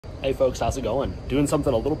Hey folks, how's it going? Doing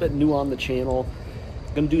something a little bit new on the channel.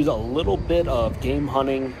 Gonna do a little bit of game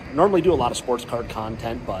hunting. Normally do a lot of sports card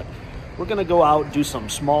content, but we're gonna go out, do some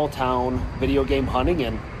small town video game hunting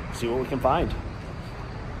and see what we can find.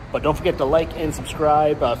 But don't forget to like and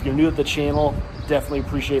subscribe. If you're new to the channel, definitely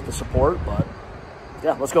appreciate the support, but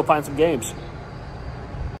yeah, let's go find some games.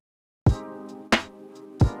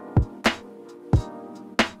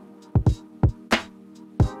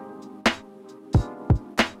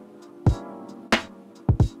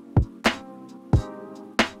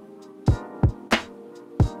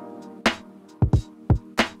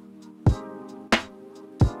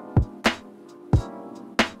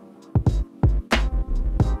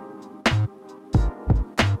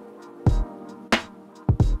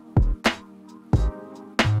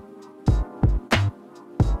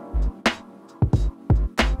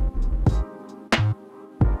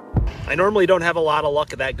 I normally don't have a lot of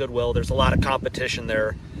luck at that Goodwill. There's a lot of competition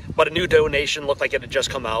there, but a new donation looked like it had just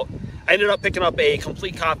come out. I ended up picking up a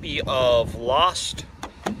complete copy of Lost,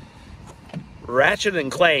 Ratchet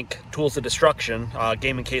and Clank, Tools of Destruction,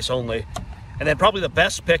 game and case only. And then probably the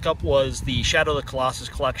best pickup was the Shadow of the Colossus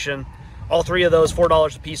collection. All three of those,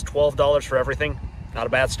 $4 a piece, $12 for everything. Not a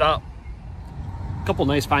bad stop. A couple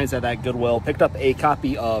nice finds at that Goodwill. Picked up a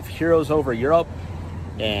copy of Heroes Over Europe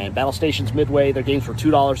and Battle Stations Midway. Their games were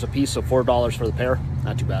 $2 a piece, so $4 for the pair.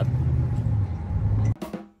 Not too bad.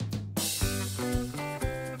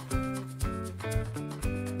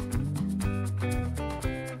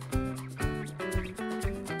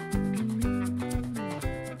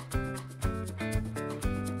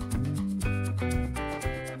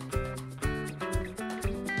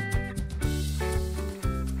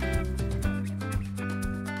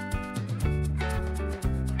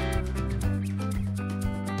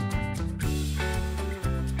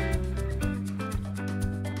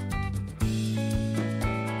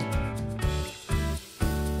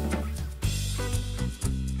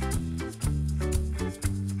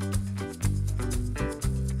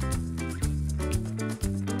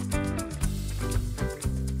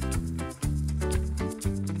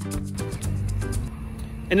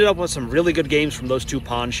 Ended up with some really good games from those two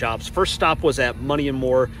pawn shops. First stop was at Money &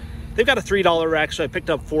 More. They've got a $3 rack, so I picked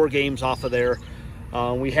up 4 games off of there.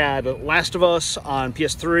 We had Last of Us on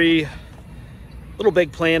PS3, Little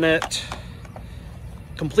Big Planet,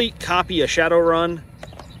 complete copy of Shadowrun,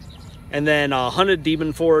 and then Hunted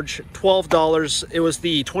Demon Forge, $12. It was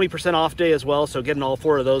the 20% off day as well, so getting all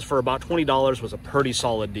 4 of those for about $20 was a pretty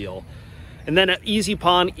solid deal. And then at Easy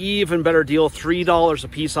Pawn, even better deal, $3 a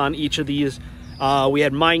piece on each of these. We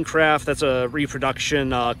had Minecraft, that's a reproduction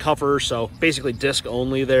cover, so basically disc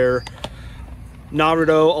only there.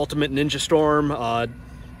 Naruto, Ultimate Ninja Storm,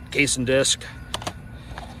 case and disc.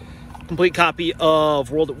 Complete copy of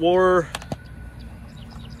World at War.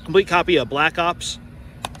 Complete copy of Black Ops.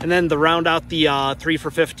 And then to round out the 3 for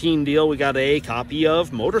 $15 deal, we got a copy of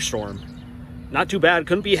Motorstorm. Not too bad,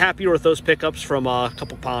 couldn't be happier with those pickups from a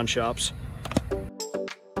couple pawn shops.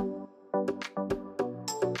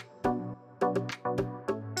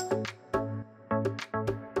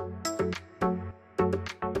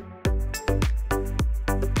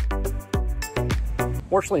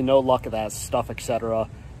 Fortunately, no luck at that stuff, etc.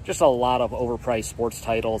 Just a lot of overpriced sports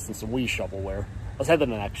titles and some Wii shovelware. Let's head to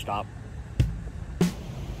the next stop.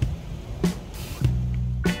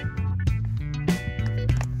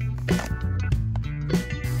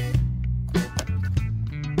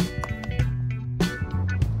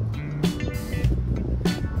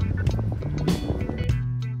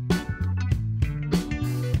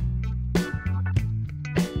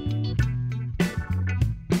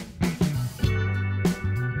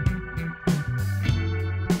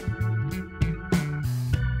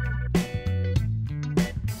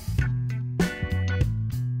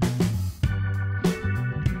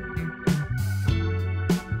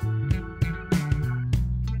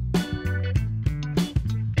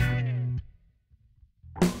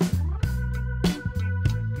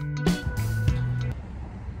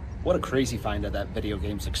 What a crazy find at that Video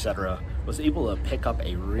Games Etc. Was able to pick up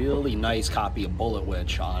a really nice copy of Bullet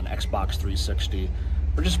Witch on Xbox 360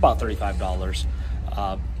 for just about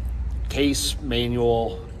 $35. Case,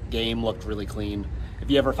 manual, game looked really clean. If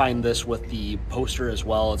you ever find this with the poster as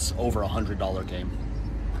well, it's over $100 game.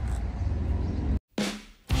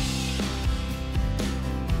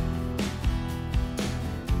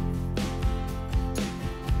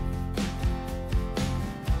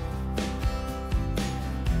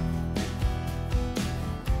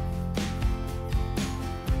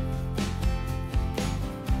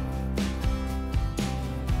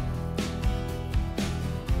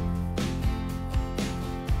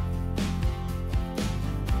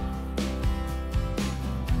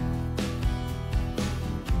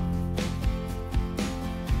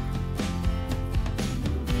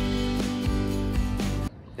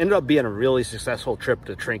 Ended up being a really successful trip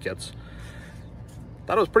to Trinkets.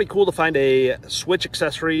 Thought it was pretty cool to find a Switch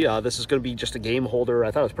accessory. This is going to be just a game holder. I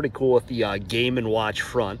thought it was pretty cool with the Game and Watch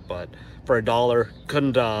front, but for $1,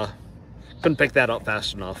 couldn't pick that up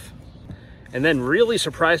fast enough. And then really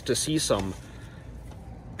surprised to see some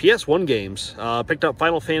PS1 games. Picked up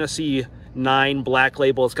Final Fantasy 9 Black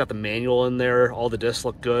Label. It's got the manual in there. All the discs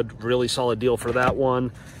look good. Really solid deal for that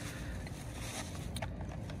one.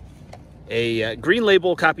 A green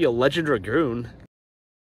label copy of Legend Dragoon.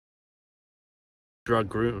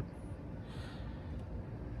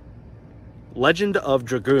 Legend of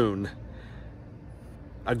Dragoon.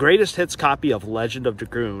 A greatest hits copy of Legend of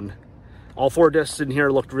Dragoon. All 4 discs in here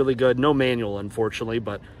looked really good. No manual, unfortunately,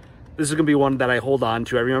 but this is going to be one that I hold on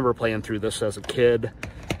to. I remember playing through this as a kid.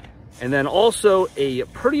 And then also a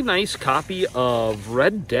pretty nice copy of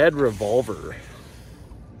Red Dead Revolver.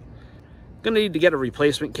 Gonna need to get a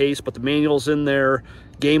replacement case, but the manual's in there.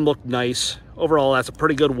 Game looked nice. Overall, that's a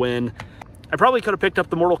pretty good win. I probably could have picked up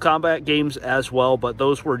the Mortal Kombat games as well, but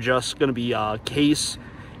those were just gonna be case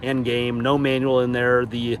and game. No manual in there.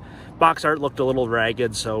 The box art looked a little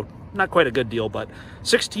ragged, so not quite a good deal, but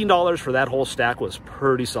 $16 for that whole stack was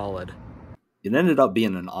pretty solid. It ended up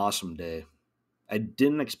being an awesome day. I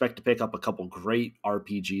didn't expect to pick up a couple great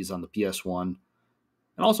RPGs on the PS1,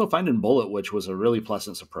 and also finding Bullet, which was a really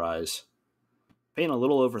pleasant surprise. Paying a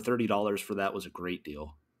little over $30 for that was a great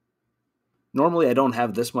deal. Normally, I don't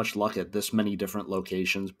have this much luck at this many different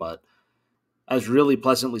locations, but I was really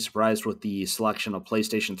pleasantly surprised with the selection of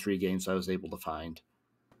PlayStation 3 games I was able to find,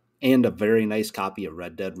 and a very nice copy of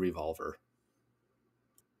Red Dead Revolver.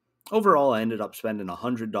 Overall, I ended up spending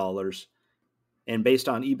 $100, and based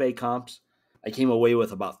on eBay comps, I came away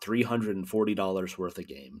with about $340 worth of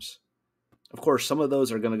games. Of course, some of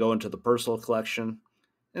those are going to go into the personal collection,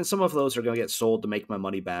 and some of those are going to get sold to make my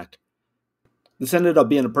money back. This ended up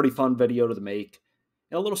being a pretty fun video to make,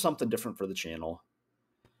 and a little something different for the channel.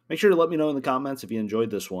 Make sure to let me know in the comments if you enjoyed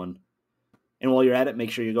this one. And while you're at it,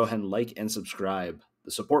 make sure you go ahead and like and subscribe.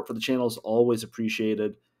 The support for the channel is always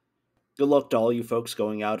appreciated. Good luck to all you folks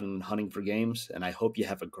going out and hunting for games, and I hope you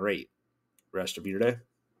have a great rest of your day.